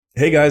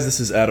Hey guys, this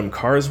is Adam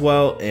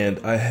Carswell, and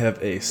I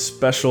have a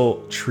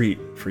special treat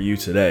for you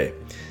today.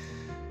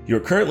 You're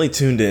currently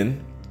tuned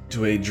in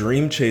to a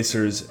Dream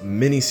Chasers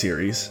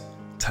mini-series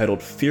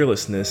titled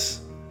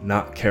Fearlessness,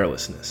 Not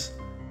Carelessness.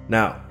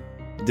 Now,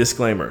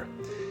 disclaimer,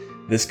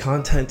 this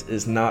content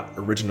is not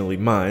originally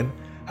mine.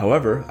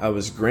 However, I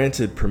was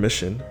granted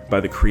permission by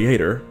the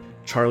creator,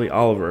 Charlie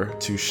Oliver,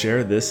 to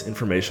share this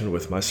information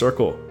with my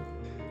circle.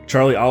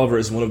 Charlie Oliver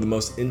is one of the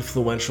most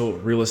influential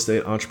real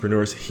estate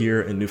entrepreneurs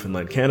here in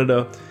Newfoundland,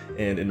 Canada,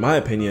 and in my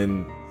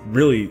opinion,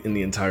 really in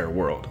the entire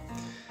world.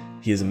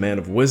 He is a man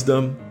of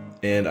wisdom,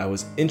 and I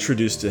was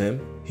introduced to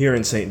him here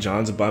in St.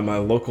 John's by my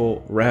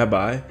local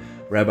rabbi,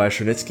 Rabbi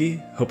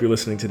Chernitsky. Hope you're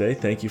listening today.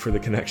 Thank you for the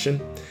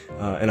connection.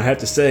 And I have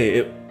to say,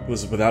 it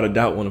was without a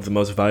doubt one of the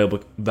most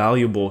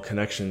valuable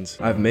connections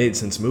I've made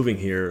since moving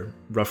here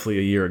roughly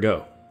a year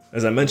ago.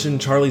 As I mentioned,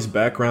 Charlie's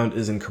background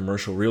is in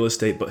commercial real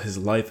estate, but his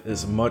life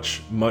is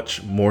much,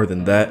 much more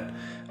than that.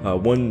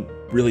 One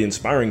really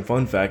inspiring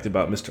fun fact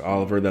about Mr.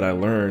 Oliver that I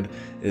learned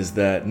is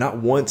that not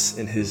once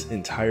in his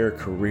entire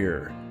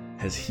career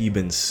has he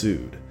been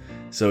sued.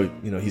 So,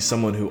 he's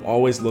someone who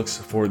always looks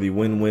for the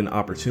win-win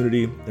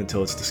opportunity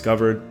until it's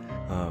discovered,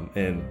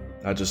 and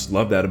I just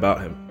love that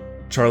about him.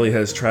 Charlie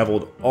has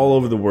traveled all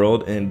over the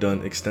world and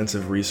done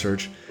extensive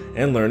research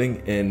and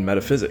learning in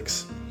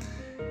metaphysics.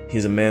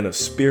 He's a man of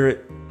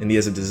spirit, and he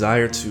has a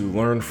desire to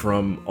learn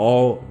from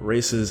all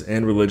races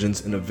and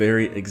religions in a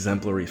very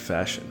exemplary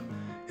fashion.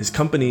 His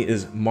company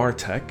is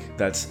Martech,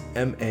 that's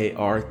M-A-R-T-E-K.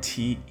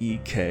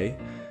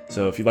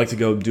 So if you'd like to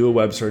go do a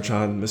web search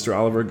on Mr.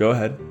 Oliver, go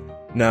ahead.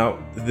 Now,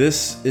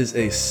 this is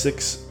a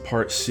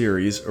 6-part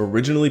series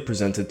originally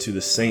presented to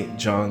the St.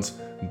 John's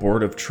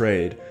Board of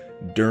Trade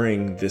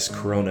during this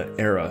Corona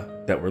era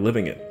that we're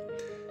living in.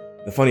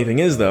 The funny thing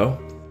is, though,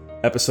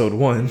 Episode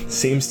 1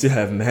 seems to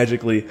have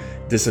magically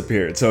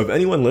disappeared. So if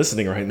anyone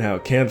listening right now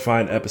can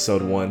find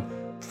Episode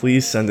 1,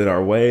 please send it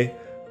our way.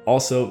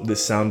 Also,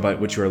 this soundbite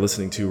which you are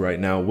listening to right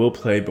now will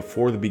play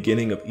before the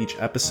beginning of each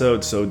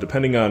episode. So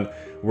depending on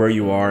where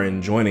you are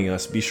and joining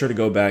us, be sure to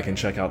go back and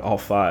check out all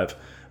 5,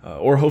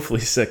 or hopefully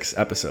 6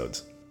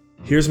 episodes.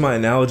 Here's my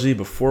analogy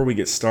before we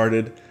get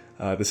started.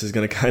 This is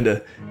going to kind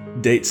of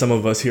date some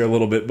of us here a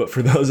little bit, but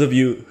for those of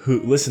you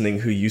listening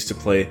who used to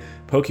play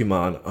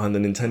Pokemon on the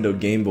Nintendo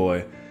Game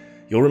Boy,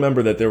 you'll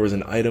remember that there was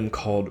an item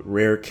called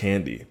Rare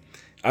Candy.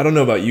 I don't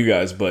know about you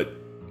guys, but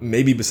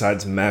maybe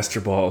besides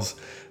Master Balls,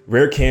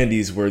 Rare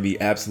Candies were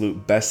the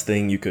absolute best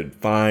thing you could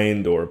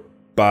find or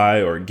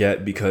buy or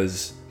get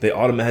because they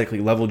automatically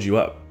leveled you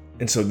up.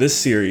 And so this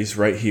series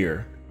right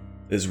here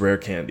is Rare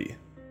Candy.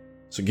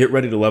 So get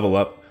ready to level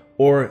up,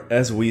 or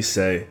as we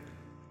say,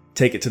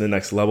 take it to the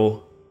next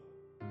level.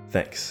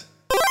 Thanks.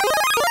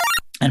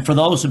 And for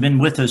those who've been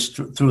with us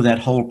through that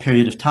whole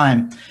period of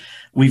time,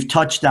 we've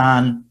touched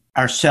on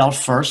ourself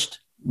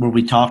first, where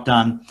we talked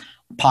on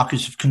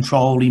pockets of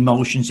control,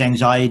 emotions,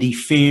 anxiety,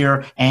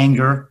 fear,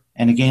 anger.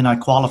 And again, I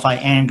qualify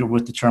anger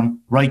with the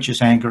term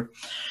righteous anger.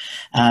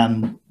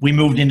 We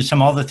moved into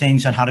some other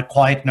things on how to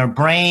quieten our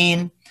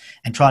brain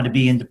and try to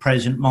be in the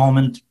present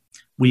moment.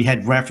 We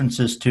had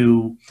references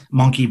to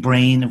monkey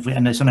brain,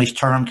 and it's a nice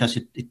term because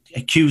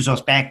it cues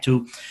us back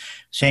to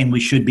saying we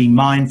should be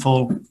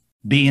mindful,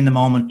 be in the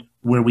moment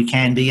where we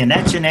can be. And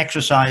that's an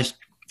exercise,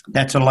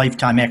 that's a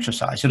lifetime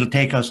exercise. It'll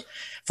take us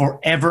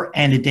forever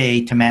and a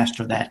day to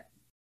master that.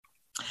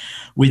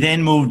 We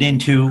then moved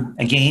into,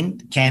 again,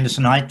 Candace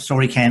and I,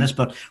 sorry Candace,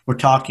 but we're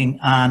talking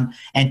on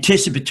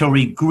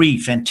anticipatory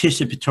grief,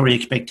 anticipatory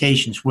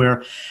expectations,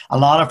 where a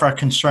lot of our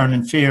concern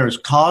and fear is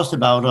caused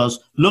about us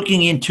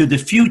looking into the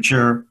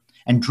future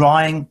and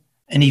drawing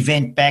an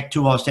event back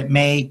to us that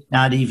may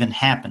not even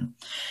happen.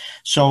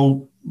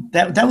 So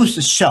that was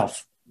the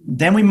self.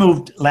 Then we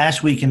moved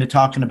last week into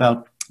talking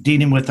about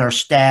dealing with our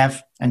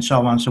staff and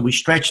so on. So we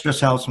stretched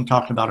ourselves from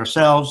talking about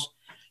ourselves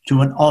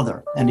to an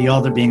other, and the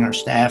other being our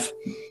staff.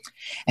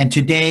 And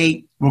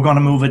today we're going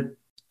to move it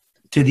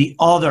to the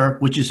other,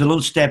 which is a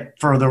little step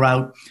further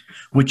out,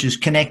 which is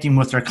connecting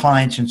with our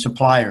clients and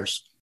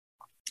suppliers.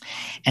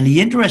 And the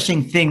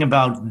interesting thing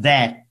about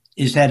that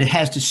is that it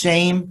has the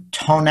same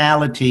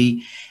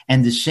tonality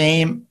and the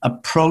same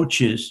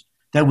approaches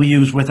that we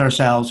use with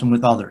ourselves and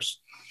with others.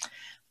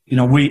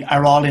 We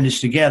are all in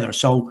this together.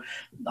 So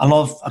I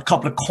love a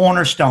couple of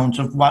cornerstones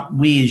of what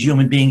we as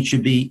human beings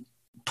should be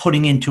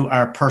putting into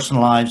our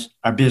personal lives,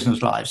 our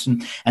business lives.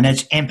 And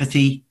that's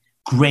empathy,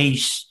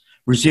 grace,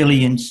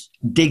 resilience,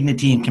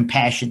 dignity, and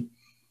compassion.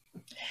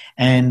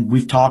 And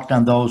we've talked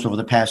on those over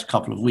the past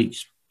couple of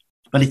weeks.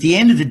 But at the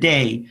end of the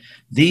day,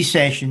 these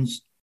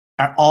sessions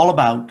are all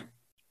about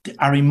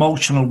our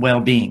emotional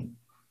well-being.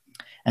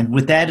 And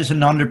with that as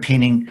an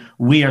underpinning,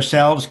 we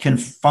ourselves can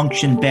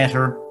function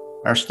better,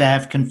 our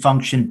staff can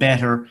function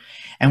better,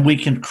 and we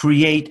can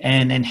create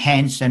and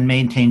enhance and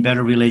maintain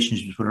better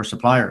relationships with our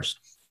suppliers.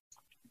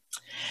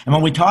 And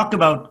when we talk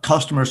about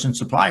customers and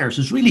suppliers,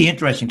 it's really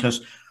interesting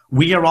because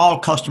we are all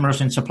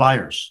customers and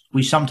suppliers.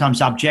 We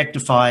sometimes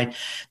objectify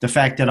the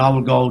fact that I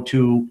will go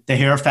to the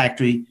hair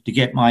factory to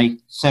get my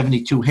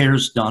 72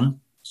 hairs done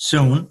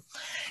soon.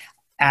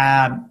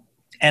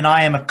 and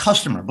I am a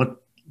customer, but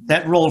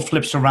that role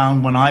flips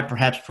around when I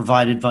perhaps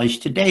provide advice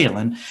to Dale.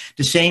 And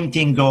the same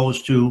thing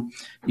goes to,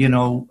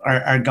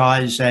 our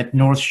guys at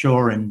North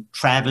Shore and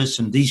Travis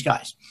and these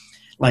guys.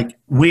 Like,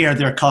 we are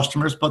their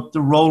customers, but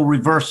the role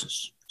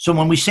reverses. So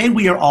when we say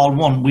we are all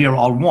one, we are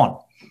all one.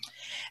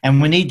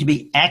 And we need to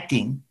be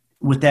acting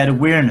with that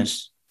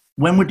awareness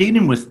when we're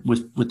dealing with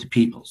the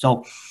people.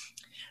 So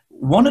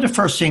one of the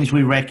first things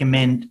we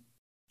recommend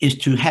is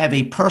to have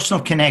a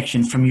personal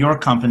connection from your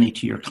company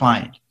to your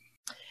client.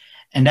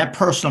 And that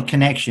personal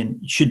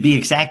connection should be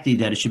exactly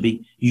that. It should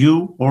be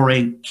you or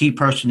a key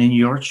person in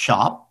your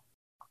shop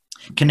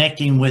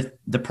connecting with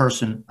the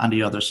person on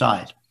the other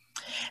side.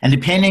 And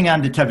depending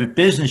on the type of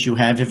business you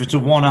have, if it's a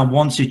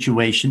one-on-one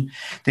situation,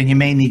 then you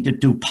may need to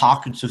do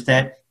pockets of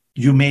that.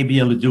 You may be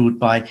able to do it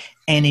by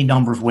any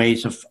number of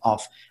ways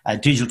of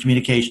digital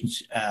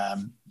communications.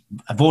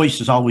 A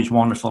voice is always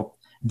wonderful.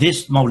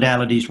 This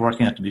modality is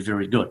working out to be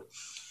very good.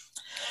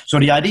 So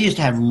the idea is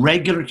to have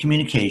regular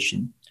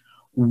communication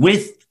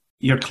with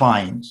your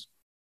clients,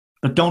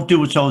 but don't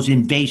do it so it's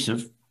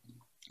invasive,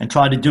 and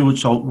try to do it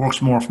so it works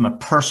more from a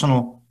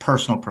personal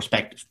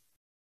perspective.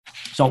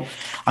 So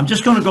I'm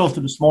just going to go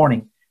through this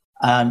morning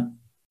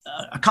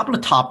a couple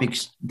of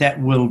topics that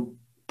will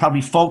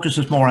probably focus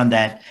us more on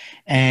that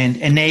and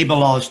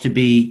enable us to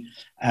be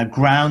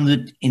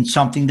grounded in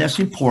something that's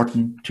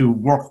important to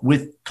work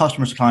with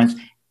customers and clients,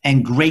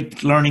 and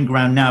great learning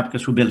ground now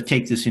because we'll be able to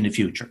take this in the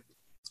future.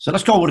 So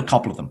let's go with a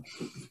couple of them.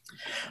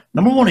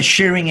 Number one is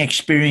sharing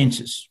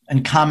experiences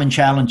and common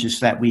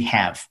challenges that we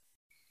have.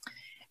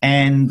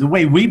 And the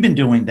way we've been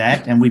doing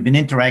that, and we've been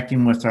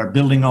interacting with our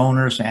building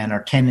owners and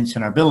our tenants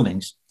in our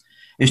buildings,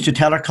 is to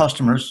tell our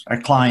customers, our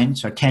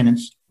clients, our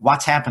tenants,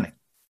 what's happening.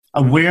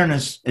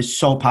 Awareness is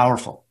so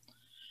powerful.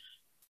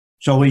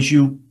 So as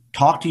you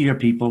talk to your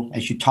people,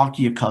 as you talk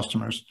to your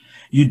customers,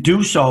 you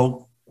do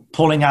so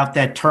pulling out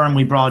that term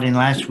we brought in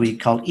last week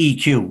called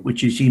EQ,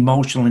 which is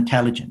emotional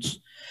intelligence.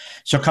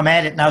 So come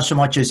at it not so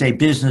much as a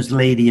business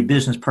lady, a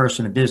business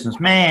person, a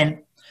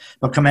businessman,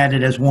 but come at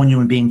it as one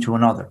human being to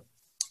another.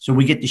 So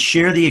we get to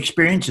share the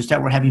experiences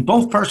that we're having,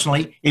 both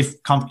personally,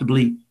 if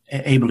comfortably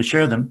able to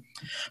share them,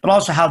 but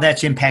also how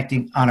that's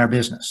impacting on our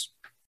business.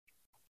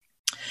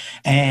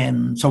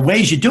 And so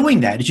ways you're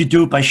doing that is you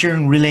do it by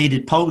sharing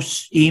related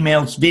posts,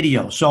 emails,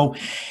 videos. So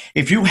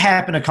if you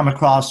happen to come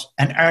across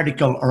an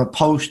article or a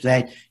post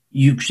that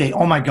you say,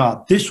 oh my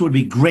God, this would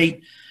be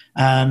great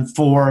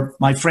for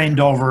my friend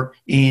over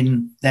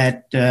in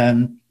that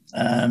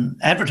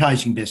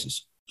advertising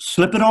business,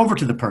 slip it over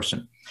to the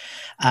person.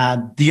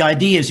 The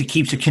idea is it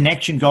keeps a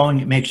connection going.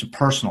 It makes it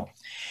personal.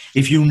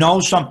 If you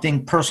know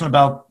something personal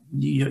about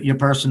your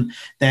person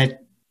that,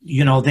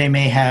 they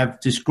may have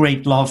this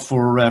great love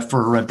for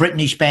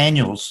Brittany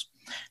Spaniels,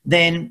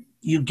 then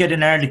you get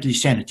an article, you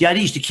send it. The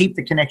idea is to keep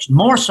the connection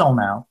more so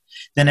now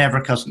than ever,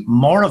 because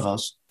more of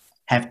us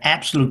have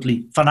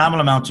absolutely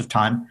phenomenal amounts of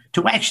time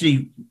to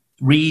actually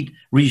read,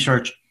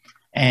 research,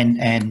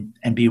 and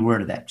be aware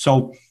of that.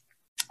 So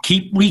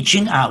keep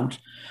reaching out,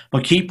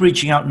 but keep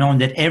reaching out knowing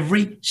that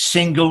every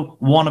single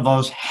one of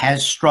us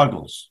has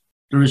struggles.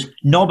 There is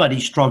nobody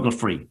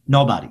struggle-free,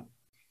 nobody.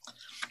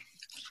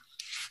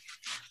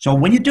 So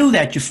when you do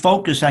that, you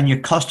focus on your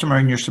customer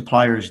and your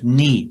supplier's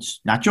needs,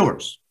 not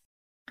yours.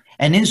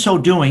 And in so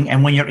doing,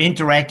 and when you're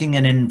interacting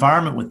in an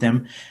environment with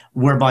them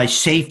whereby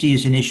safety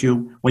is an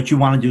issue, what you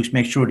want to do is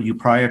make sure that you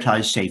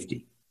prioritize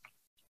safety.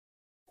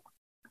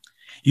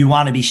 You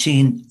want to be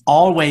seen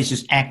always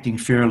as acting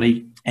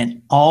fairly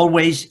and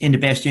always in the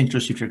best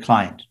interest of your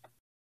client.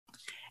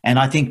 And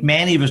I think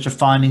many of us are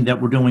finding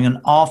that we're doing an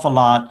awful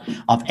lot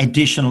of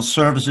additional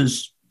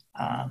services,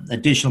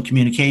 additional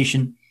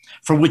communication,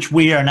 for which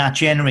we are not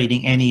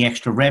generating any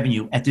extra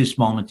revenue at this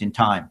moment in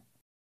time.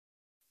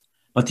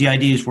 But the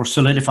idea is we're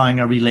solidifying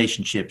our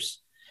relationships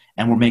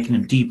and we're making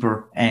them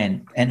deeper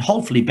and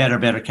hopefully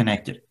better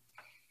connected.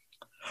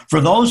 For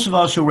those of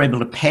us who are able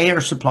to pay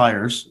our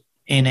suppliers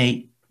in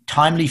a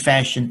timely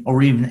fashion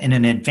or even in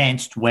an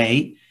advanced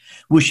way,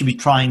 we should be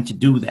trying to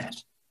do that.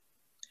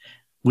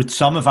 With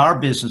some of our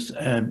business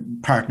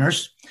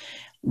partners,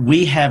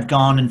 we have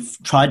gone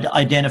and tried to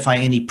identify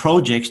any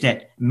projects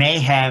that may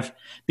have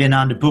been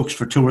on the books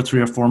for 2 or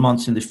 3 or 4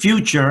 months in the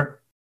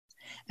future,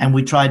 and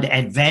we tried to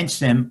advance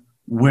them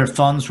where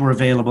funds were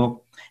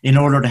available in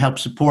order to help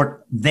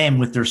support them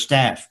with their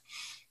staff.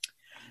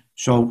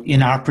 So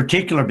in our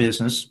particular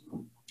business,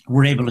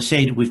 we're able to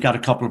say that we've got a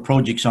couple of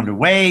projects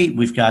underway,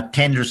 we've got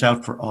tenders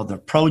out for other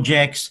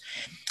projects,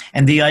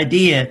 and the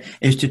idea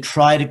is to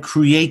try to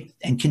create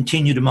and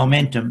continue the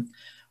momentum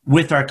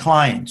with our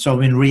clients.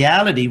 So in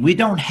reality, we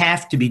don't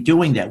have to be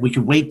doing that. We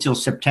could wait till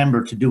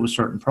September to do a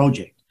certain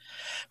project.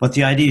 But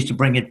the idea is to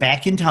bring it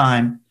back in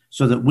time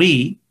so that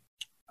we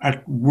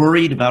are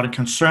worried about and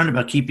concerned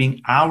about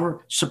keeping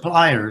our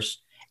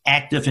suppliers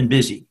active and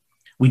busy.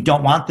 We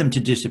don't want them to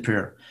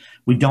disappear.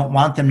 We don't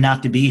want them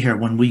not to be here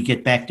when we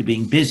get back to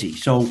being busy.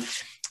 So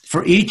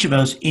for each of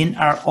us in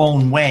our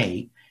own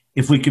way,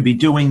 if we could be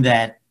doing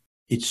that,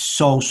 it's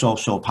so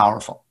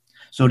powerful.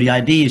 So the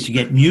idea is to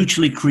get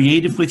mutually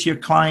creative with your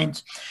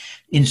clients,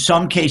 In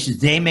some cases,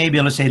 they may be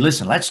able to say,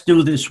 listen, let's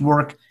do this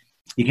work.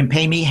 You can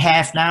pay me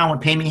half now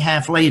and pay me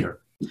half later.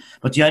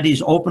 But the idea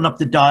is open up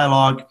the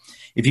dialogue.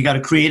 If you got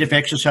a creative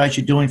exercise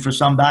you're doing for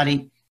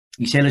somebody,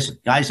 you say, listen,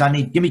 guys,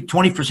 give me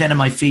 20% of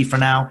my fee for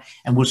now,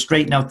 and we'll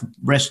straighten out the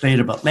rest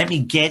later. But let me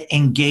get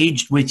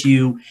engaged with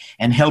you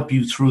and help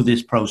you through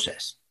this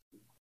process.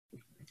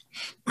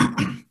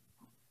 And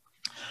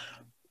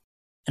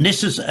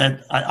this is,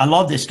 I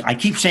love this. I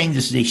keep saying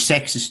this is a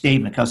sexist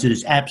statement because it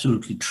is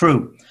absolutely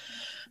true.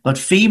 But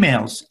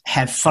females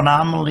have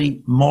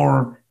phenomenally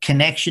more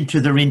connection to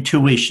their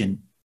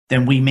intuition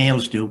than we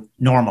males do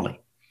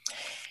normally.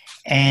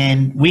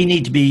 And we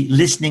need to be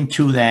listening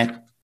to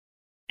that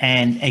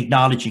and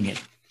acknowledging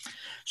it.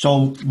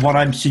 So what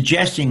I'm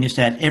suggesting is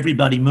that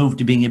everybody move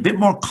to being a bit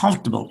more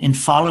comfortable in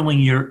following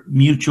your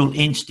mutual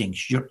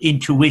instincts, your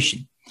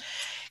intuition.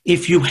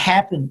 If you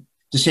happen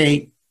to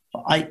say,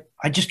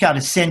 I just got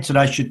a sense that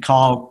I should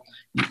call,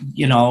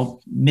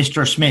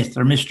 Mr. Smith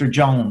or Mr.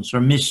 Jones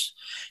or Miss,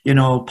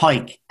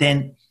 Pike,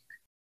 then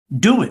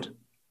do it.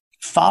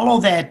 Follow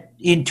that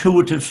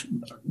intuitive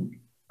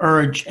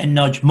urge and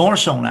nudge more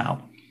so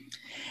now,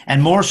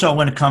 and more so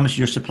when it comes to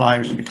your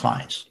suppliers and your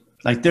clients.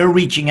 Like they're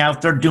reaching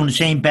out, they're doing the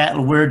same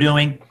battle we're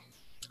doing.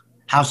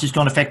 How's this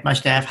going to affect my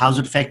staff? How's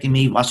it affecting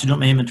me? What's it doing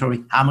with my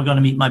inventory? How am I going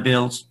to meet my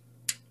bills?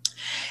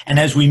 And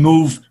as we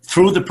move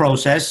through the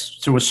process,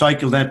 through a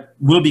cycle that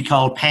will be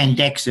called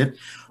Pandexit,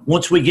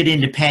 once we get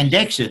into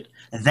Pandexit,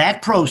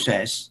 that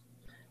process,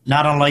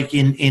 not unlike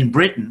in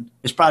Britain,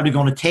 is probably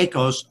going to take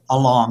us a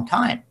long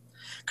time.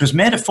 Because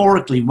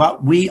metaphorically,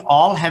 what we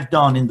all have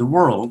done in the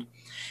world,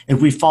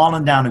 if we've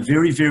fallen down a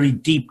very, very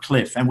deep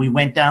cliff, and we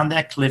went down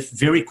that cliff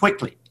very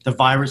quickly. The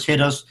virus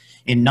hit us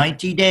in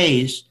 90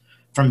 days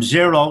from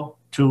zero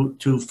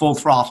to full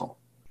throttle.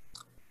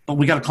 But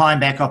we got to climb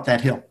back up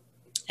that hill.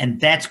 And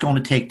that's going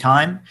to take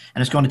time,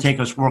 and it's going to take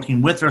us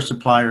working with our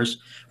suppliers,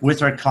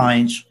 with our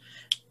clients,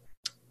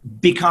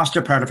 because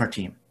they're part of our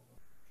team.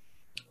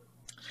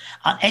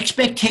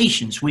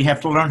 Expectations, we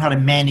have to learn how to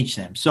manage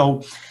them.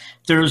 So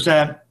there's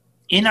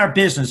in our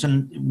business,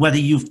 and whether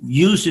you've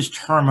used this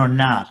term or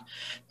not,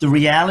 the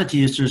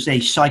reality is there's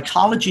a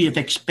psychology of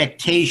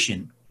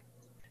expectation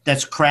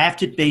that's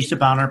crafted based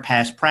upon our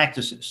past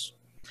practices.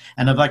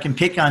 And if I can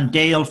pick on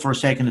Dale for a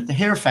second at the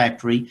hair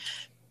factory,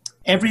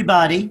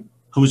 everybody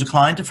who's a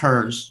client of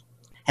hers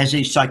has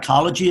a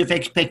psychology of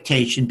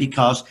expectation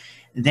because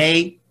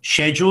they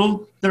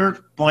schedule their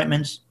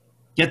appointments,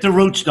 get their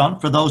roots done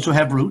for those who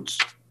have roots.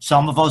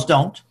 Some of us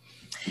don't,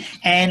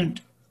 and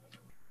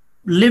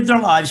live their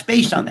lives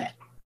based on that.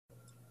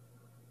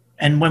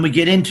 And when we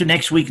get into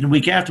next week and the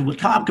week after, we'll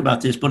talk about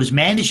this, but it's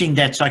managing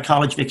that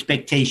psychology of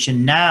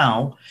expectation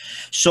now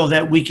so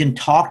that we can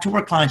talk to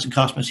our clients and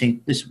customers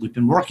saying, listen, we've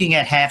been working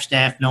at half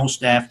staff, no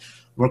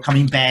staff, we're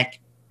coming back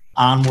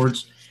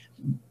onwards.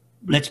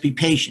 Let's be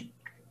patient.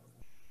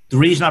 The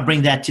reason I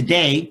bring that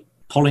today,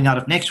 pulling out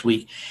of next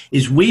week,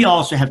 is we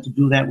also have to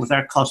do that with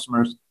our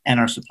customers and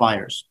our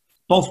suppliers,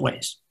 both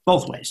ways.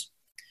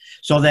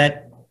 So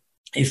that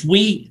if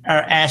we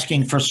are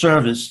asking for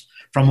service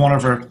from one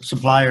of our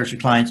suppliers or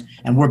clients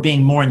and we're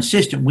being more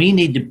insistent, we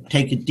need to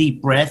take a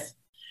deep breath,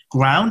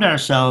 ground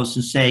ourselves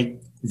and say,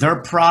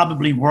 they're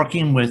probably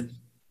working with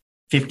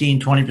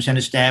 15, 20%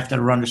 of staff that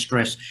are under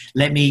stress.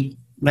 Let me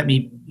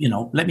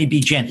be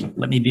gentle.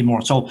 Let me be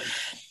more.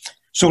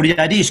 So the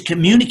idea is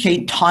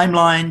communicate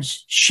timelines,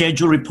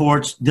 schedule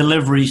reports,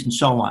 deliveries, and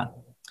so on.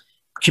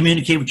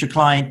 Communicate with your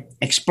client.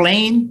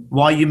 Explain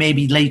why you may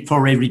be late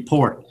for a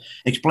report.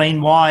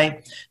 Explain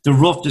why the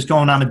roof that's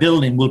going on a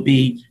building will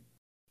be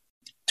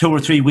 2 or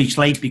 3 weeks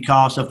late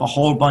because of a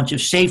whole bunch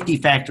of safety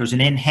factors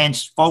and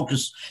enhanced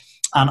focus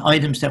on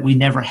items that we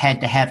never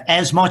had to have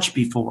as much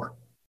before.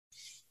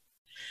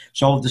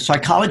 So the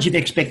psychology of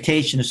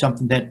expectation is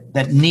something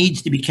that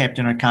needs to be kept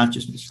in our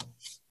consciousness.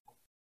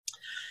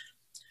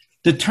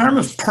 The term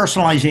of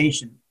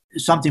personalization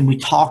is something we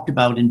talked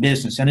about in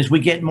business. And as we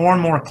get more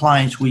and more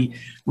clients, we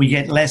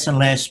get less and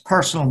less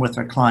personal with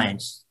our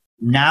clients.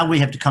 Now we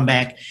have to come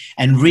back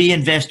and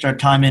reinvest our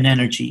time and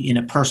energy in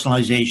a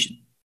personalization.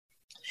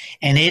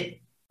 And it,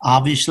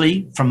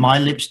 obviously, from my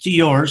lips to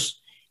yours,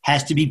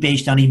 has to be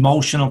based on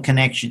emotional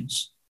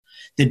connections.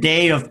 The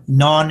day of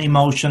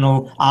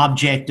non-emotional,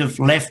 objective,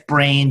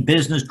 left-brain,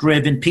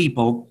 business-driven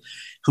people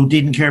who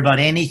didn't care about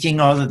anything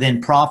other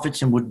than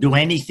profits and would do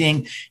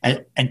anything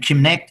and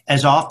connect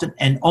as often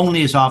and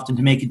only as often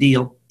to make a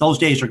deal, those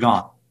days are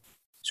gone.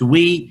 So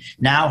we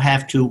now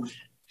have to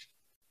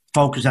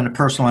focus on the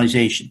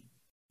personalization.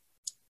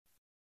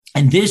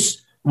 And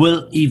this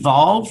will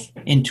evolve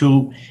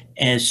into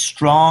a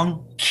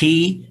strong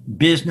key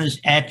business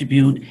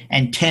attribute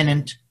and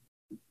tenet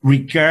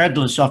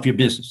regardless of your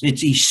business.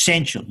 It's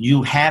essential.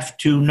 You have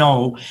to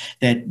know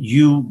that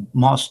you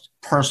must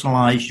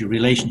personalize your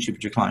relationship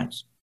with your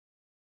clients.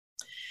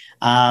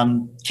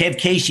 Kev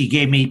Casey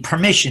gave me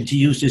permission to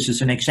use this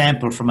as an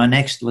example for my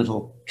next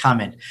little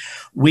comment.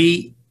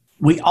 We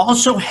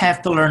also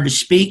have to learn to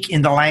speak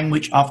in the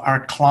language of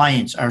our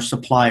clients, our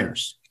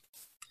suppliers.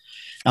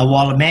 Now,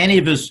 while many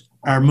of us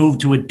our move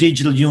to a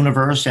digital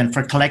universe and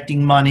for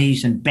collecting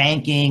monies and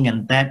banking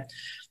and that,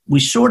 we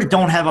sort of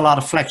don't have a lot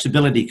of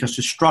flexibility because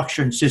the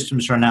structure and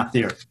systems are not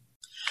there.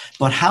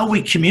 But how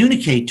we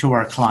communicate to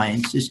our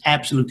clients is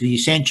absolutely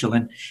essential.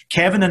 And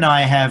Kevin and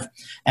I have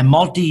a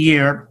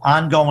multi-year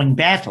ongoing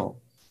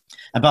battle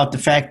about the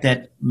fact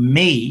that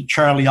me,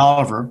 Charlie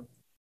Oliver,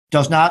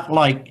 does not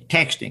like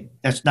texting.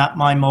 That's not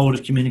my mode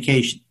of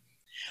communication.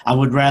 I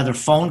would rather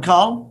phone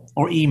call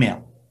or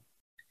email.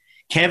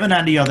 Kevin,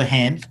 on the other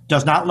hand,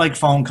 does not like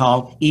phone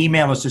call.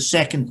 Email is a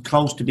second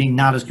close to being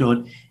not as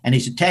good, and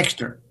he's a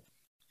texter.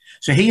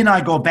 So he and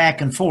I go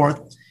back and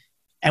forth,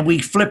 and we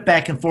flip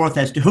back and forth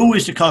as to who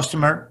is the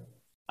customer,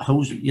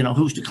 who's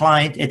the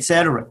client,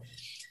 etc.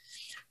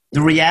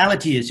 The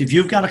reality is, if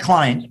you've got a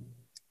client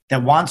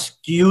that wants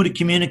you to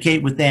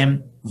communicate with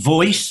them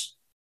voice,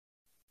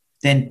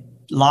 then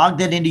log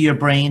that into your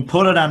brain,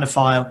 put it on the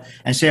file,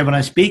 and say, when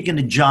I'm speaking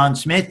to John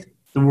Smith,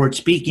 the word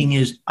speaking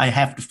is I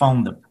have to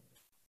phone them.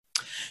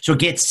 So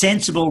get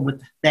sensible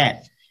with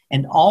that,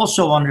 and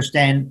also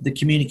understand the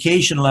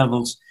communication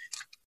levels.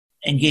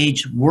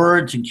 Engage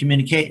words and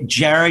communicate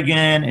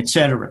jargon,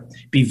 etc.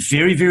 Be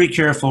very, very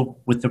careful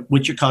with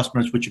your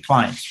customers, with your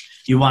clients.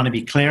 You want to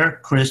be clear,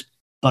 crisp,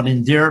 but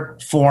in their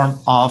form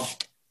of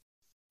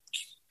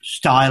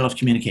style of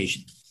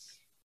communication.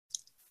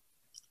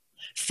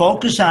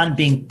 Focus on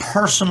being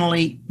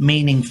personally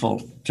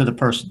meaningful to the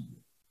person.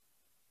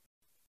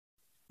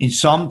 In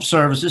some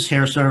services,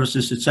 hair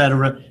services,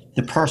 etc.,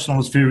 the personal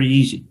is very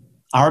easy.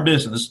 Our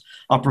business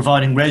of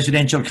providing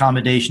residential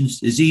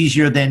accommodations is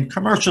easier than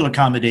commercial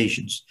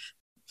accommodations.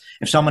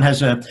 If someone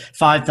has a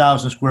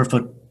 5,000 square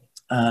foot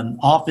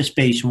office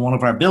space in one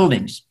of our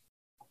buildings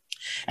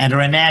and they're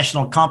a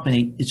national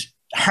company, it's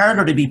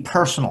harder to be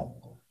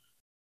personal.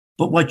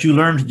 But what you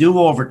learn to do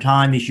over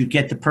time is you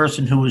get the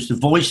person who is the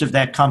voice of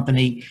that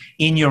company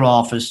in your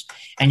office,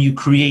 and you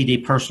create a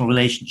personal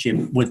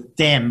relationship with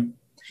them.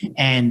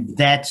 And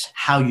that's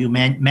how you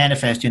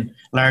manifest in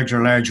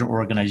larger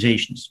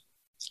organizations.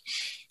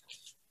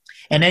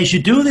 And as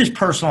you do this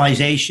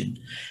personalization,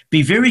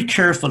 be very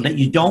careful that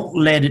you don't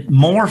let it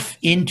morph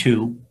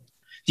into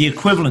the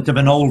equivalent of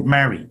an old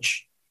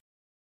marriage.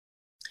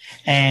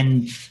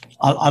 And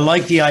I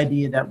like the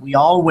idea that we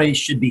always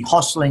should be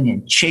hustling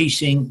and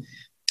chasing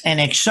and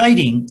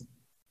exciting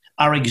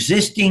our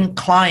existing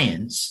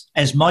clients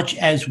as much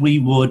as we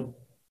would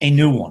a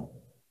new one.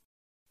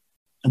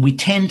 And we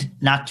tend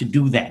not to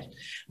do that.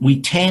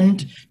 We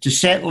tend to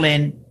settle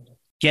in,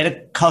 get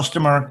a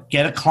customer,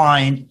 get a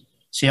client,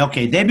 say,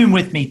 okay, they've been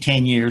with me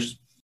 10 years.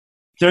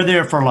 They're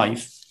there for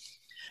life.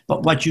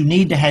 But what you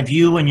need to have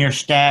you and your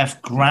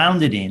staff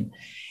grounded in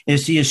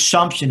is the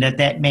assumption that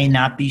that may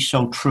not be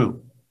so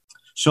true.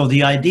 So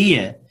the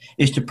idea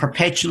is to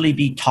perpetually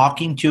be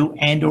talking to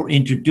and or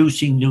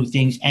introducing new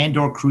things and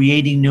or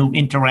creating new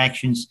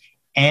interactions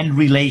and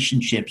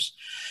relationships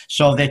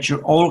so that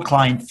your old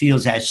client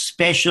feels as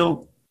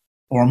special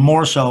or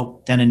more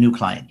so than a new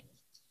client.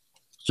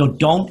 So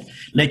don't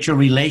let your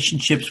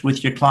relationships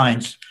with your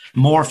clients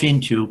morph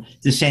into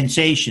the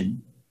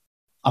sensation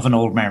of an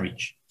old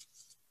marriage.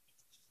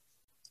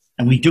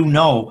 And we do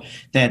know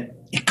that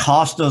it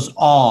costs us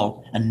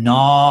all an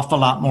awful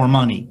lot more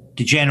money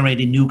to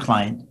generate a new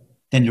client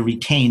than to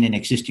retain an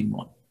existing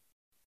one.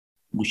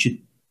 We should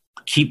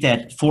keep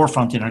that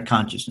forefront in our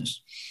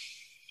consciousness.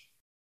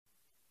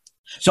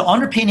 So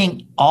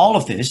underpinning all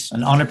of this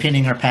and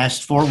underpinning our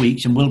past 4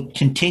 weeks, and we'll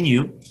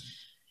continue,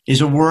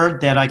 is a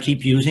word that I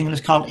keep using, and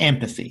it's called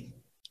empathy.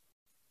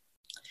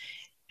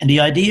 And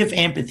the idea of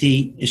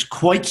empathy is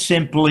quite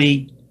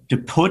simply to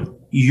put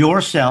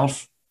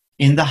yourself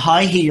in the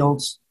high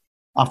heels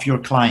of your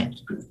client,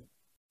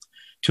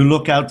 to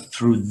look out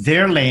through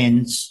their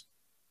lens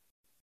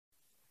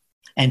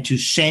and to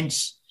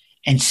sense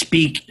and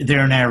speak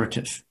their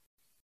narrative.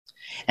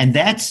 And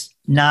that's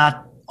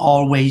not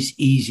always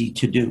easy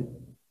to do,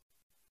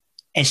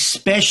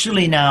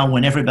 especially now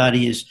when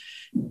everybody has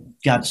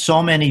got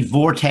so many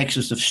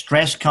vortexes of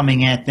stress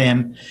coming at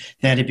them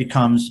that it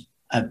becomes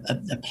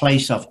a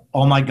place of,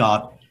 oh my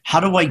God, how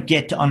do I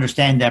get to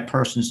understand that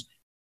person's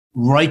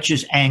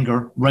righteous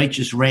anger,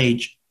 righteous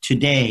rage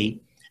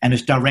today, and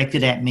it's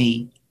directed at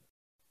me?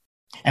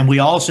 And we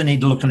also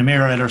need to look in the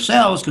mirror at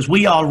ourselves, because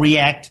we all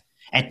react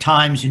at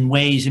times in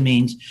ways and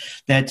means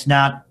that's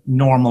not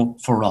normal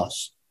for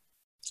us.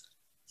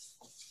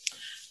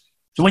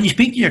 So when you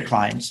speak to your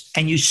clients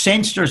and you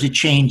sense there's a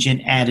change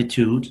in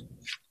attitude,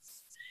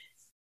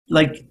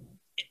 like,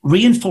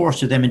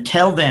 reinforce to them and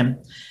tell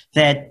them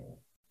that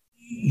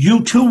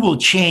you too will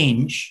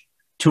change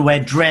to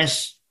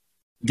address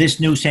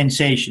this new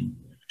sensation,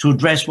 to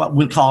address what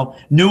we'll call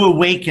new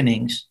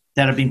awakenings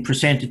that are being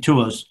presented to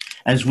us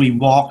as we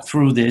walk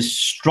through this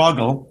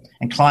struggle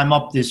and climb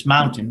up this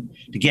mountain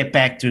to get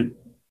back to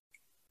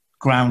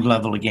ground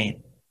level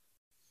again.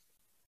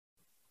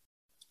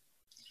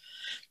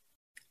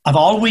 I've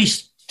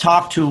always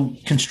talked to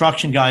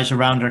construction guys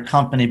around our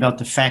company about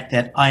the fact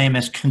that I am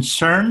as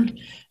concerned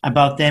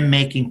about them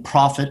making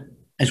profit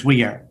as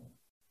we are.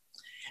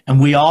 And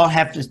we all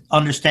have to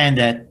understand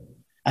that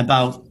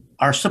about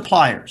our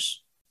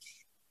suppliers,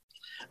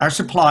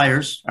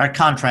 our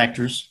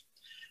contractors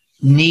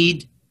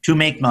need to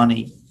make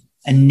money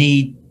and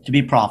need to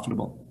be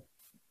profitable.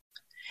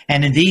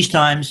 And in these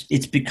times,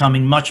 it's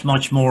becoming much,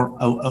 much more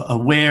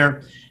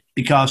aware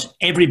because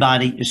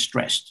everybody is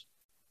stressed.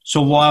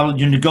 So while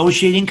you're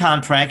negotiating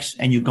contracts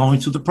and you're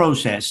going through the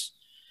process,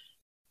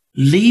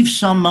 leave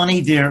some money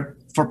there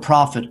for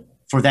profit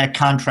for that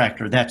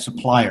contractor, that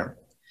supplier.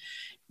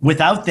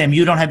 Without them,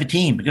 you don't have a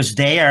team because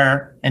they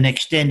are an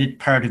extended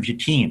part of your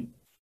team.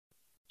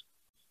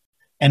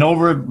 And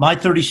over my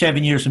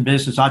 37 years in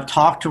business, I've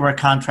talked to our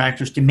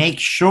contractors to make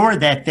sure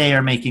that they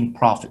are making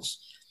profits.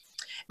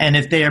 And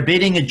if they are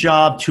bidding a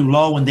job too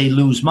low and they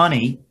lose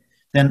money,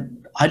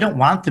 then I don't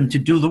want them to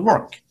do the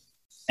work.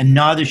 And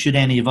neither should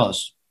any of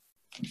us.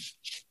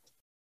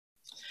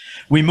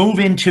 We move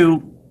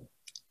into,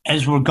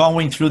 as we're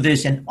going through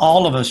this, and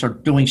all of us are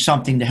doing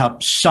something to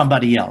help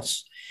somebody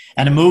else.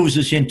 And it moves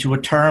us into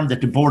a term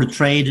that the Board of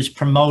Trade has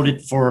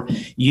promoted for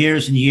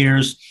years and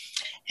years.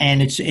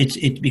 And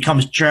it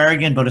becomes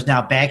jargon, but it's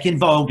now back in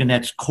vogue, and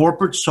that's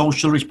corporate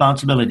social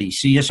responsibility,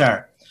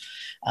 CSR.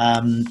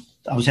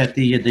 I was at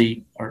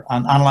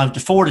online with the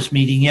Fortis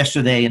meeting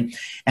yesterday, and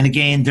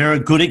again, they're a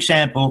good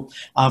example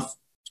of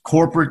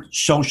corporate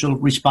social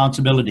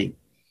responsibility.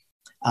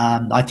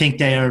 I think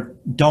they're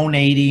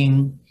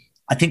donating,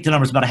 I think the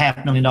number is about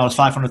 $500,000,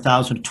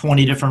 $500,000 to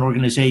 20 different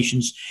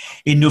organizations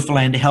in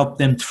Newfoundland to help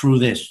them through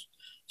this.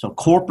 So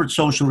corporate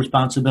social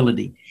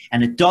responsibility.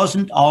 And it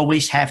doesn't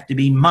always have to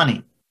be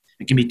money.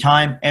 It can be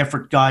time,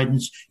 effort,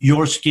 guidance,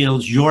 your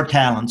skills, your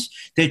talents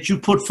that you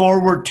put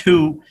forward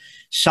to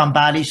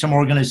somebody, some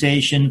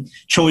organization,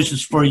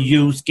 choices for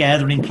youth,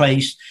 gathering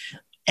place,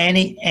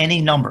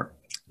 any number.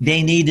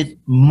 They need it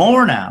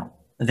more now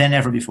than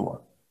ever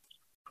before.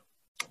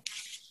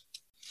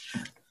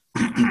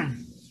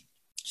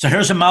 So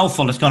here's a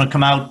mouthful that's going to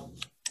come out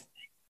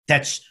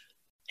that's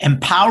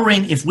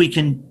empowering if we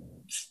can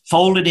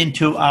fold it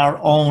into our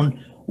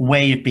own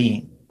way of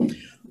being.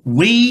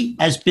 We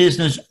as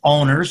business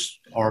owners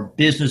or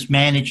business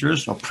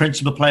managers or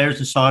principal players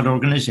inside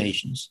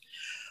organizations,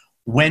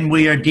 when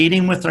we are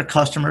dealing with our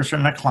customers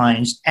and our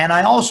clients, and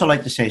I also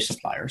like to say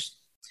suppliers,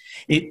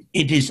 it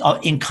is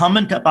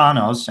incumbent upon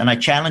us, and I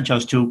challenge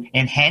us to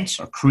enhance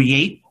or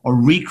create or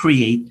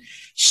recreate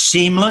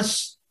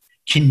seamless,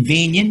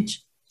 convenient,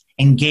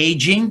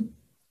 engaging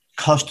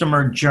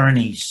customer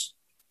journeys.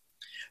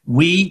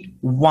 We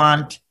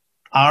want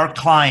our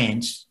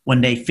clients, when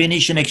they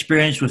finish an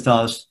experience with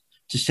us,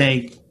 to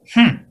say,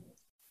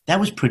 that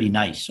was pretty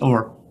nice,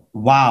 or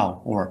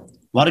wow, or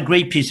what a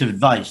great piece of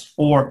advice,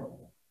 or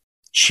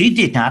she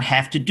did not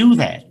have to do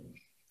that.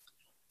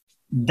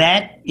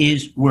 That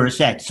is where it's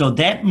at. So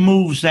that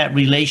moves that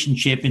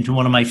relationship into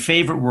one of my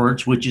favorite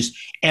words, which is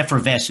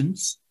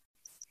effervescence,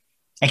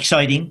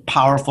 exciting,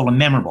 powerful, and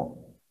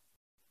memorable.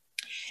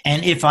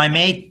 And if I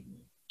may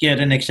get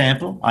an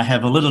example, I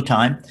have a little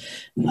time.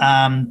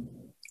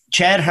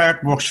 Chad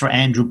Hart works for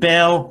Andrew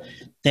Bell.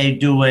 They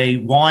do a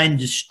wine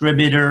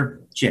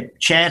distributorship.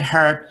 Chad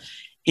Hart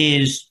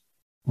is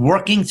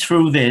working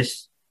through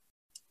this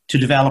to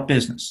develop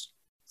business.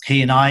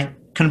 He and I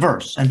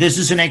converse. And this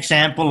is an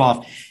example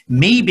of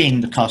me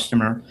being the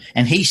customer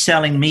and he's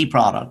selling me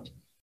product.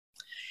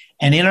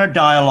 And in our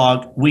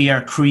dialogue, we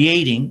are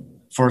creating,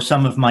 for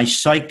some of my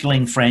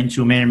cycling friends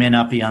who may or may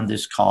not be on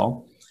this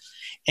call,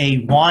 a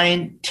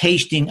wine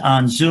tasting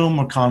on Zoom.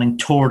 We're calling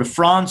Tour de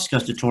France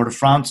because the Tour de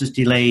France is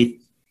delayed.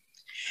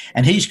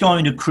 And he's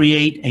going to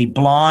create a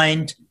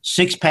blind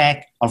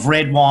 6-pack of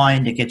red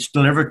wine that gets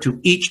delivered to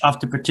each of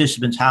the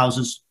participants'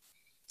 houses.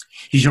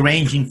 He's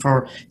arranging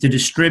for the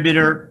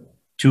distributor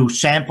to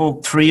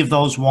sample 3 of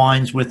those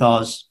wines with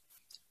us.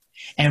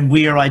 And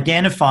we are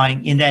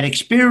identifying in that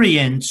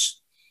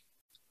experience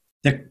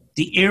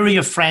the area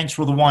of France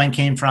where the wine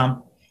came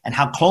from and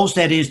how close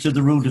that is to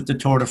the route of the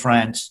Tour de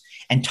France,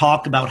 and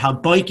talk about how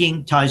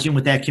biking ties in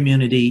with that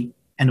community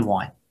and the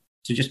wine.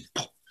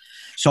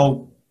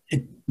 So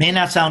it may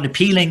not sound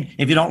appealing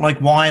if you don't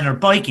like wine or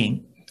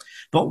biking,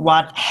 but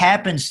what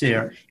happens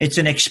there, it's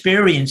an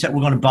experience that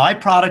we're going to buy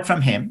product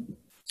from him.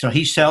 So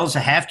he sells a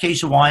half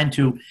case of wine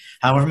to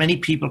however many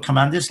people come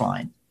on this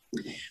line.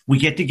 We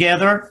get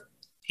together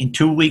in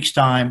 2 weeks'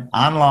 time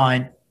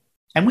online,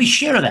 and we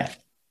share that.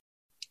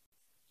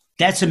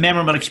 That's a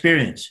memorable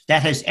experience.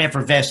 That has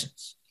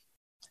effervescence.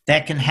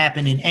 That can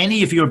happen in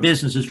any of your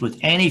businesses with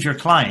any of your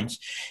clients.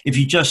 If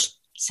you just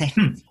say,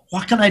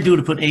 what can I do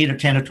to put 8 or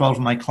 10 or 12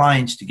 of my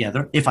clients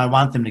together if I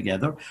want them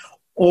together,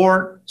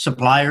 or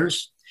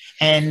suppliers,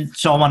 and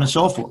so on and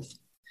so forth.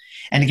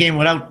 And again,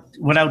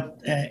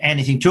 without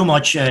anything too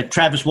much,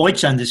 Travis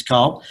White's on this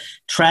call.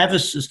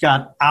 Travis has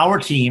got our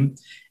team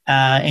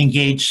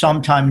engaged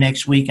sometime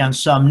next week on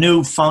some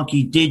new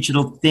funky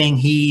digital thing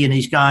he and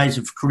his guys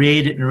have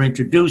created and are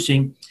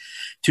introducing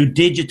to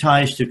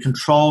digitize the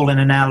control and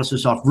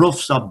analysis of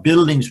roofs of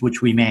buildings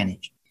which we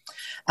manage.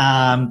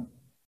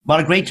 What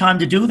a great time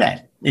to do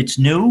that. It's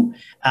new.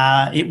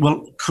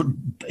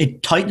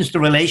 It tightens the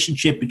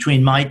relationship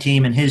between my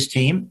team and his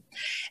team.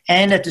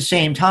 And at the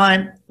same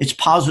time, it's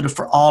positive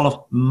for all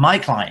of my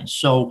clients.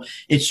 So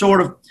it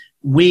sort of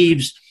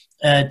weaves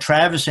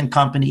Travis and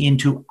company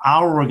into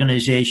our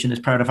organization as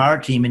part of our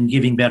team in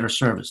giving better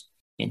service.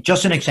 And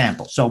just an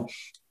example. So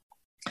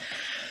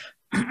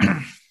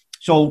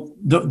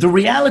the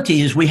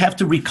reality is we have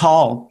to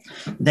recall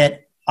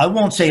that I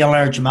won't say a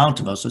large amount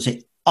of us, I'll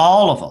say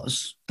all of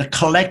us, the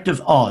collective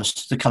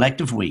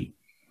we,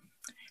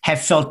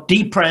 have felt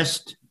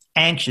depressed,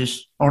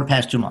 anxious over the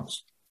past 2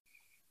 months.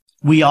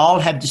 We all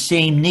have the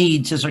same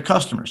needs as our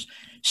customers: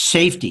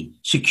 safety,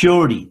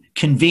 security,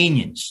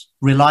 convenience,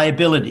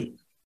 reliability.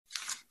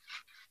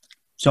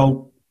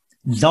 So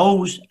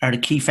those are the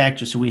key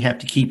factors that we have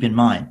to keep in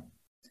mind.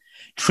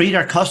 Treat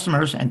our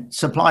customers and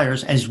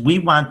suppliers as we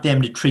want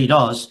them to treat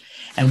us,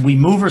 and we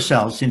move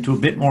ourselves into a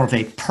bit more of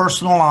a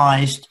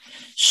personalized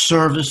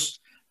service,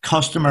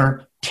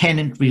 customer,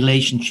 tenant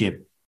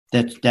relationship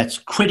that's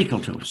critical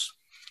to us.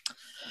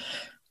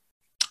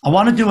 I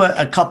want to do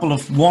a couple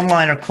of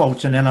one-liner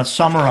quotes, and then I'll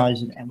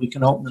summarize it, and we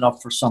can open it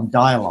up for some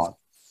dialogue.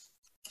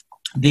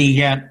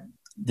 The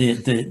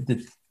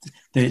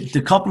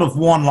couple of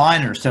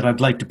one-liners that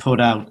I'd like to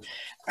put out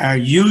are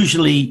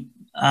usually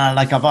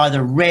like I've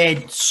either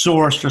read,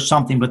 sourced, or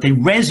something, but they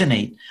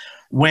resonate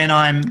when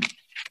I'm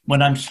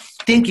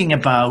thinking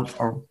about,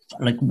 or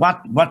like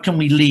what can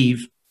we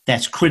leave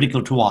that's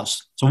critical to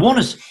us. So one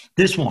is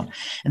this one,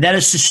 and that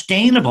is: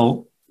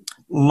 sustainable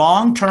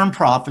long-term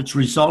profits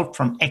result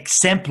from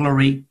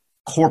exemplary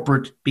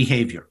corporate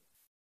behavior.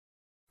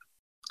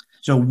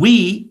 So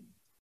we,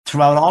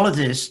 throughout all of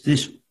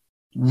this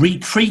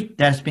retreat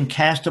that's been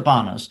cast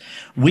upon us,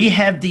 we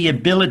have the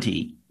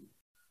ability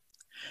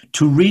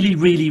to really,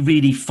 really,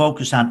 really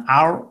focus on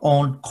our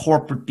own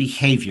corporate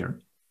behavior.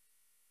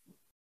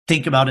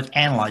 Think about it,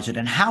 analyze it,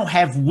 and how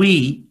have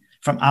we,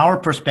 from our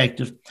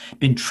perspective,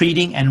 been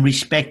treating and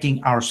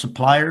respecting our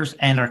suppliers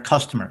and our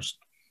customers?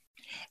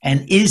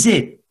 And is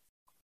it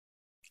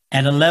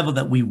at a level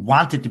that we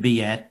want it to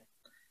be at?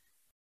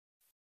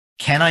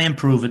 Can I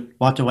improve it?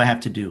 What do I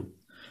have to do?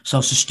 So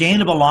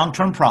sustainable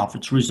long-term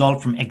profits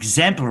result from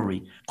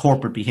exemplary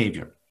corporate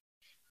behavior.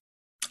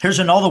 Here's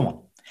another one.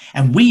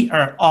 And we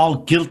are all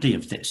guilty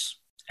of this.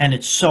 And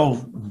it's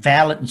so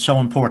valid and so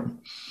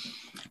important.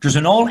 There's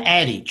an old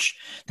adage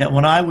that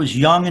when I was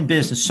young in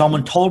business,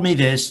 someone told me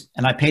this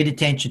and I paid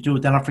attention to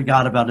it, then I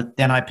forgot about it,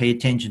 then I paid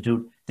attention to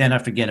it, then I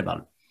forget about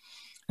it.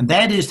 And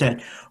that is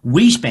that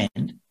we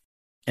spend,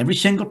 every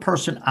single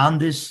person on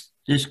this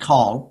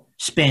call,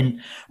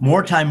 spend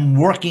more time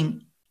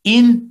working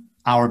in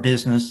our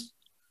business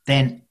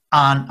than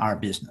on our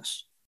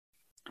business.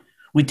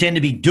 We tend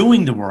to be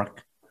doing the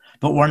work,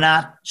 but we're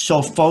not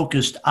so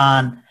focused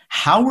on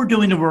how we're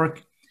doing the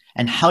work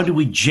and how do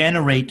we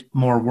generate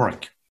more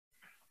work.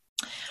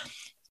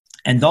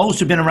 And those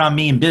who've been around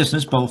me in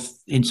business, both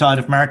inside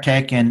of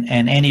Martech and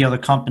any other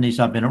companies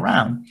I've been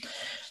around,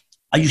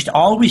 I used to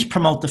always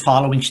promote the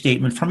following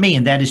statement for me,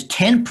 and that is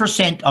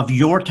 10% of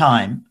your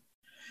time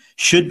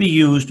should be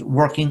used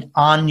working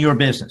on your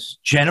business,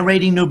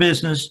 generating new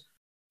business,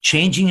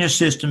 changing your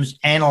systems,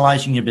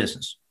 analyzing your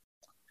business.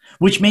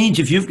 Which means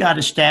if you've got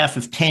a staff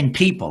of 10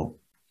 people,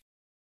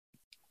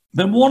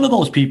 then one of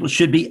those people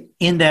should be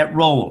in that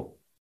role.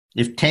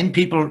 If 10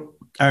 people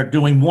are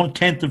doing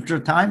 1/10 of their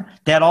time,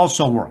 that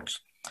also works.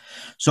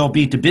 So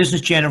be it the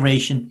business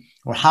generation,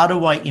 or how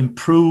do I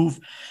improve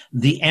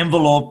the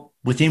envelope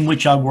within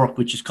which I work,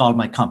 which is called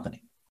my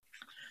company.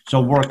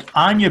 So work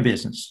on your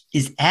business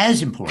is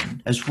as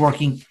important as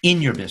working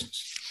in your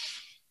business.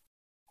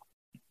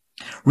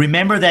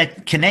 Remember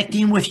that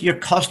connecting with your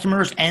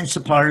customers and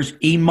suppliers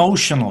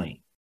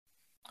emotionally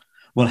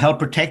will help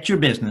protect your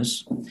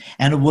business,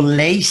 and it will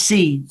lay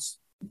seeds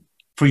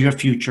for your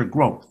future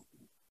growth.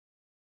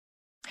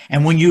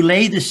 And when you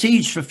lay the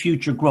seeds for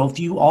future growth,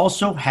 you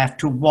also have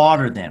to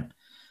water them,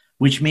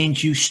 which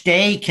means you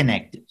stay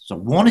connected. So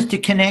one is to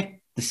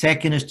connect. The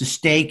second is to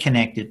stay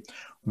connected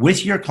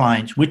with your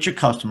clients, with your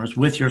customers,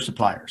 with your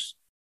suppliers.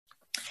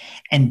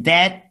 And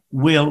that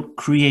will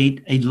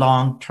create a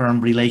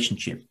long-term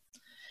relationship.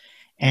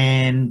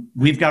 And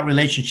we've got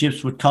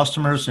relationships with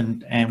customers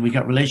and we've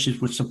got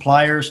relationships with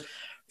suppliers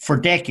for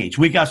decades.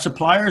 We've got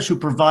suppliers who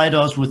provide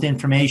us with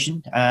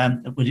information,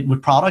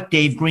 with product.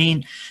 Dave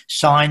Green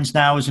Signs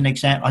now is an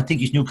example. I think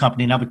he's a new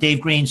company now, but Dave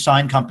Green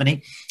Sign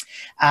Company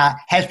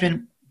has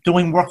been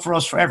doing work for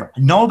us forever.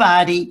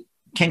 Nobody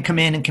can come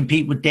in and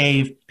compete with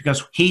Dave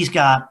because he's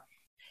got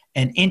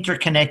an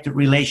interconnected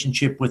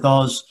relationship with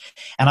us.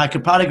 And I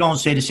could probably go and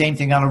say the same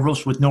thing on a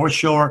roof with North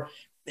Shore.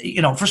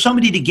 You know, for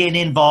somebody to get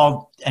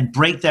involved and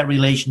break that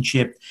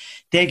relationship,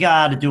 they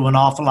got to do an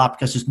awful lot,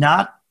 because it's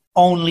not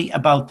only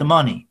about the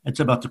money. It's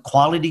about the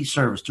quality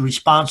service, the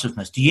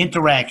responsiveness, the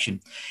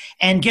interaction.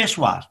 And guess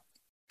what?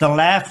 The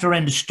laughter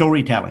and the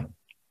storytelling.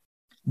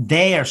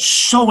 They are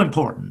so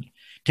important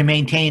to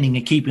maintaining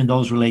and keeping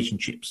those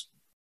relationships.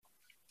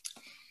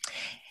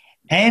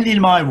 And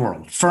in my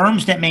world,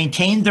 firms that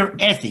maintain their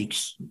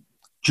ethics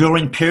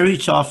during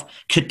periods of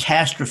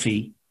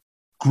catastrophe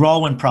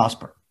grow and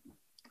prosper.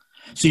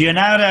 So you're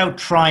not out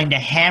trying to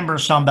hammer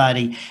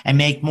somebody and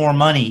make more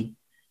money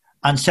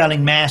on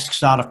selling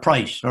masks out of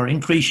price or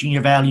increasing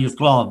your value of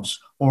gloves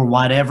or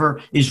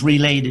whatever is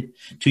related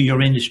to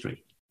your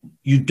industry.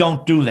 You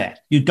don't do that.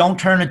 You don't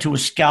turn into a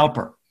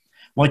scalper.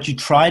 What you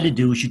try to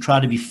do is you try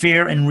to be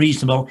fair and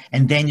reasonable,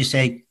 and then you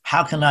say,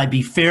 how can I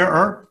be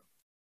fairer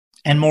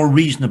and more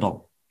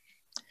reasonable?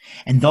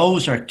 And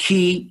those are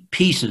key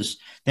pieces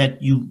that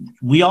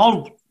we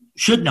all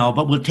should know,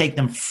 but we'll take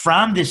them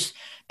from this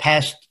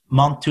past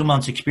month, 2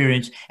 months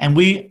experience, and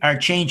we are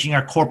changing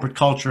our corporate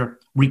culture.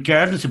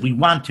 Regardless if we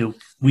want to,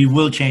 we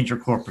will change our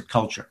corporate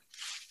culture.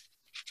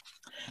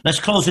 Let's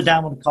close it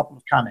down with a couple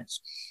of comments.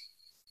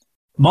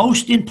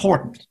 Most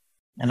important,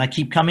 and I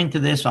keep coming to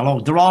this,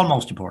 although they're all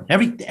most important.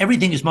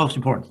 Everything is most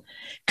important.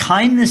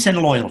 Kindness and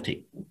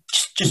loyalty.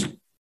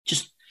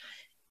 Just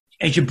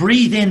as you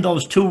breathe in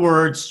those two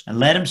words and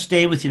let them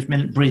stay with you for a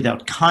minute, breathe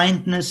out.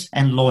 Kindness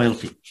and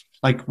loyalty.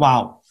 Like,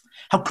 wow.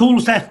 How cool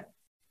is that?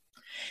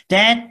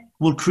 That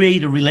will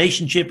create a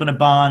relationship and a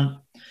bond,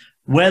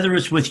 whether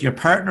it's with your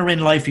partner in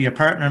life or your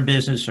partner in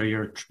business or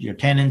your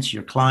tenants,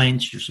 your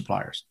clients, your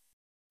suppliers.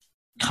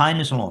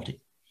 Kindness and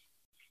loyalty.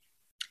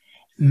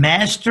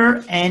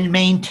 Master and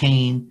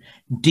maintain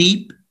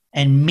deep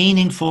and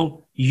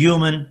meaningful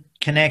human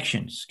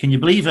connections. Can you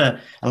believe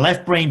a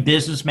left-brain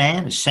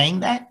businessman is saying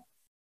that?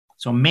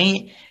 So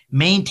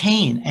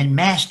maintain and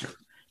master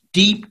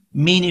deep,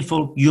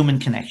 meaningful human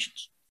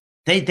connections.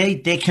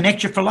 They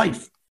connect you for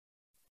life.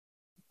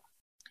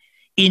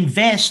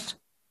 Invest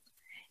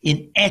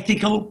in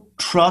ethical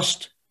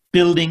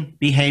trust-building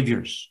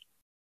behaviors.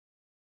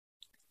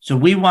 So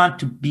we want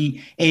to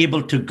be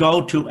able to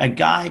go to a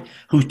guy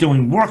who's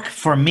doing work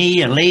for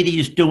me, a lady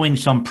is doing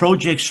some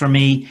projects for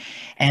me,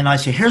 and I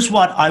say, here's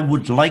what I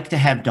would like to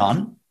have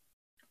done.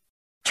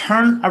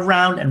 Turn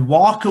around and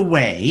walk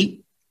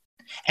away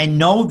and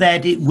know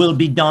that it will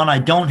be done. I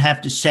don't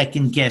have to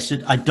second guess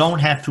it. I don't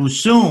have to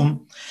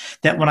assume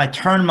that when I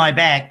turn my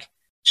back,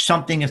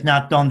 something is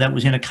not done that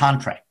was in a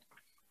contract.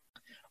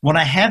 When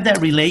I have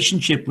that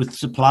relationship with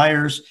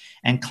suppliers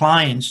and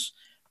clients,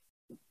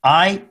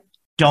 I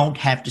don't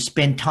have to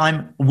spend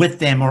time with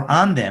them or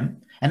on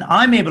them, and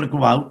I'm able to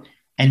go out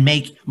and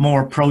make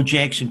more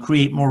projects and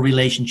create more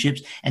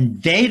relationships,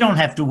 and they don't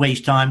have to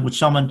waste time with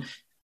someone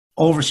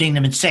overseeing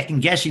them and second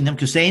guessing them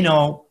because they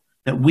know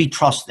that we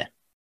trust them.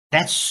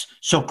 That's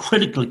so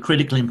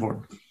critically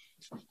important.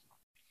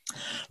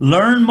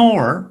 Learn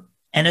more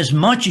and as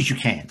much as you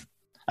can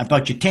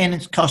about your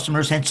tenants,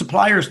 customers, and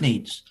suppliers'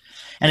 needs.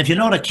 And if you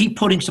know to keep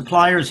putting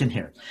suppliers in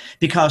here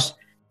because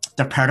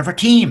they're part of our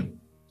team.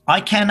 I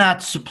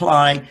cannot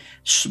supply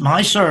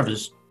my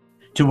service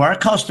to our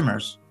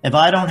customers if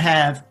I don't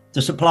have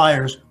the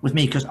suppliers with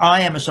me because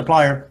I am a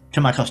supplier to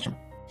my customer.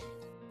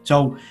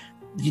 So,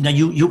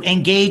 you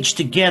engage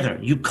together,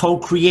 you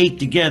co-create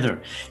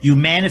together, you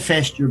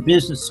manifest your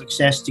business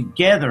success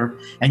together,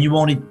 and you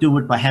only do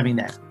it by having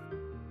that.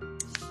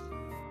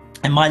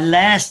 And my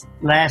last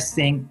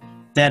thing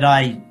that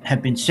I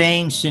have been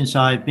saying since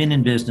I've been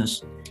in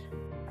business,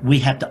 we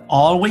have to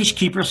always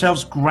keep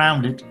ourselves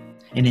grounded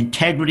in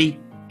integrity,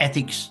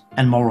 ethics,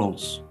 and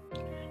morals.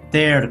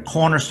 They're the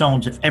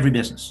cornerstones of every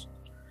business.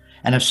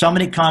 And if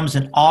somebody comes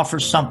and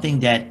offers something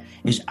that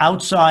is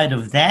outside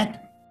of that,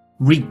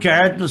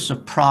 regardless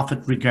of profit,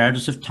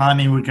 regardless of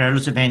timing,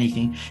 regardless of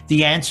anything,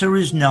 the answer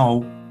is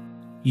no,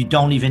 you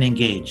don't even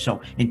engage. So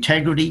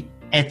integrity,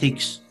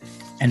 ethics,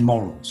 and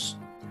morals.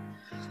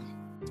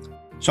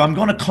 So I'm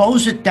going to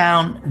close it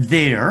down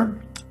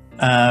there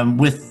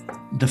with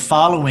the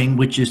following,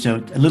 which is a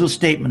little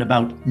statement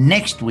about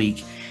next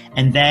week,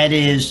 and that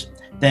is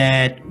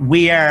that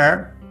we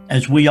are,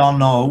 as we all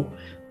know,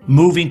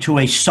 moving to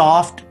a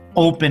soft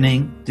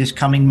opening this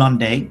coming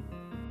Monday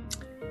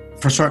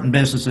for certain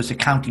businesses,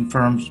 accounting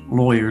firms,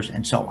 lawyers,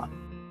 and so on.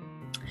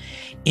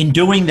 In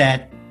doing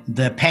that,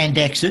 the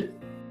Pandexit,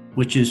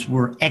 which is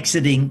we're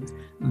exiting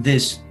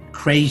this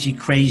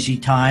crazy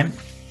time,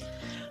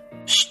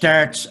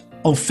 starts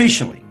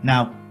officially.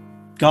 Now,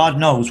 God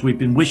knows we've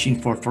been wishing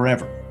for it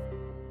forever.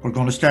 We're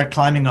going to start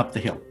climbing up the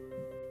hill.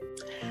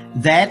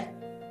 That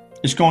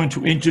is going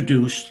to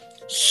introduce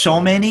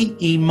so many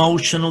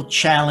emotional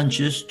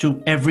challenges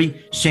to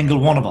every single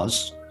one of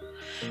us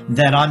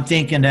that I'm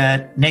thinking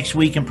that next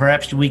week and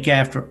perhaps the week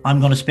after, I'm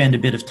going to spend a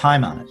bit of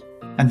time on it.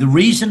 And the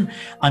reason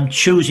I'm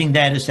choosing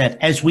that is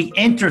that as we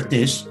entered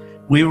this,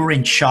 we were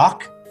in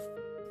shock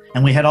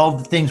and we had all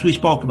the things we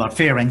spoke about,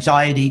 fear,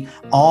 anxiety,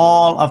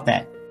 all of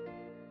that.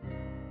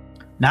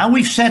 Now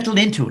we've settled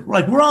into it.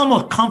 We're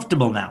almost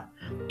comfortable now.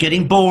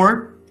 Getting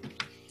bored.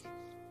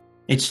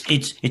 It's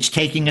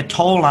taking a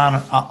toll on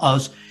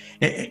us.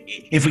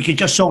 If we could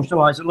just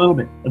socialize a little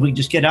bit, if we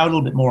just get out a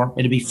little bit more,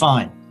 it'd be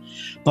fine.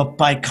 But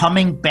by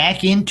coming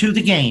back into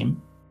the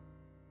game,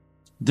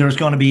 there's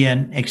going to be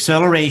an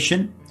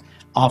acceleration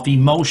of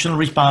emotional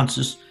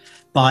responses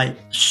by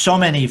so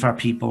many of our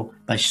people,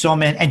 by so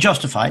many, and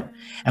justified.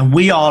 And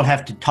we all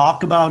have to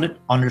talk about it,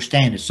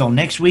 understand it. So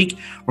next week,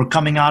 we're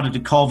coming out of the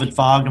COVID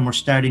fog and we're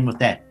starting with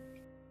that.